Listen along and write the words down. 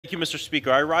Thank you, Mr.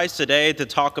 Speaker. I rise today to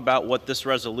talk about what this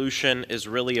resolution is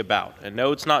really about. And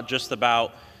no, it's not just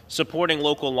about supporting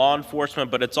local law enforcement,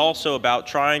 but it's also about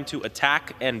trying to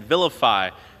attack and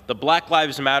vilify the Black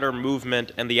Lives Matter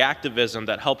movement and the activism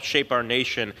that helped shape our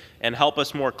nation and help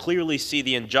us more clearly see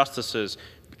the injustices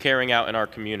carrying out in our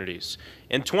communities.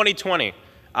 In 2020,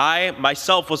 I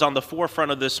myself was on the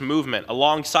forefront of this movement.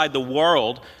 Alongside the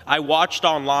world, I watched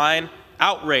online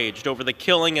outraged over the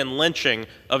killing and lynching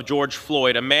of George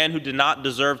Floyd, a man who did not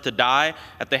deserve to die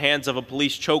at the hands of a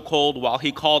police chokehold while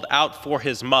he called out for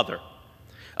his mother.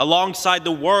 Alongside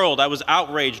the world, I was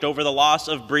outraged over the loss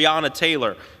of Breonna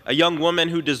Taylor, a young woman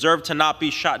who deserved to not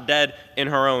be shot dead in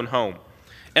her own home.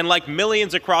 And like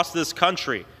millions across this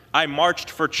country, I marched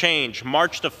for change,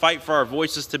 marched to fight for our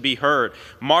voices to be heard,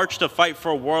 marched to fight for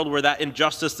a world where that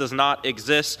injustice does not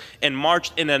exist, and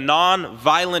marched in a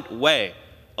non-violent way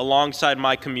alongside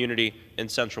my community in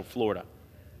Central Florida.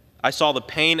 I saw the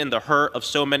pain and the hurt of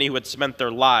so many who had spent their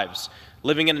lives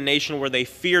living in a nation where they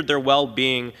feared their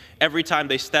well-being every time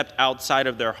they stepped outside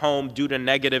of their home due to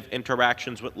negative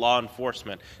interactions with law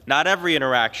enforcement. Not every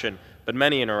interaction, but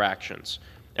many interactions.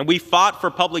 And we fought for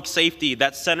public safety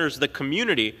that centers the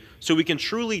community so we can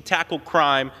truly tackle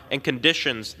crime and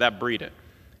conditions that breed it.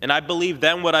 And I believe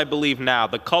then what I believe now.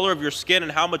 The color of your skin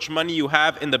and how much money you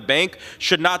have in the bank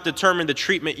should not determine the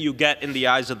treatment you get in the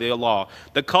eyes of the law.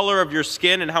 The color of your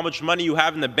skin and how much money you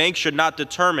have in the bank should not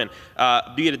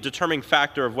be a determining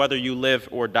factor of whether you live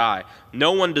or die.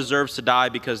 No one deserves to die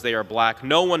because they are black.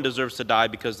 No one deserves to die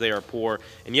because they are poor.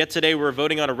 And yet today we're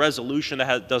voting on a resolution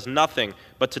that does nothing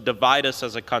but to divide us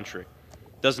as a country.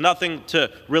 Does nothing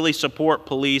to really support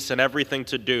police and everything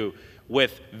to do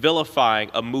with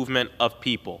vilifying a movement of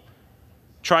people,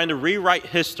 trying to rewrite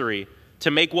history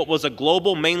to make what was a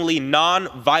global, mainly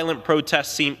non-violent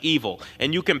protest seem evil.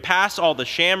 And you can pass all the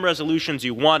sham resolutions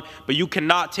you want, but you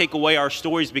cannot take away our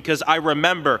stories, because I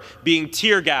remember being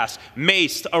tear gassed,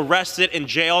 maced, arrested, and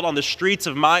jailed on the streets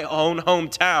of my own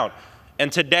hometown. And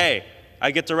today,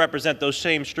 I get to represent those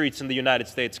same streets in the United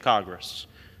States Congress.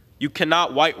 You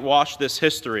cannot whitewash this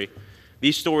history.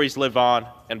 These stories live on,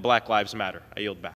 and Black Lives Matter. I yield back.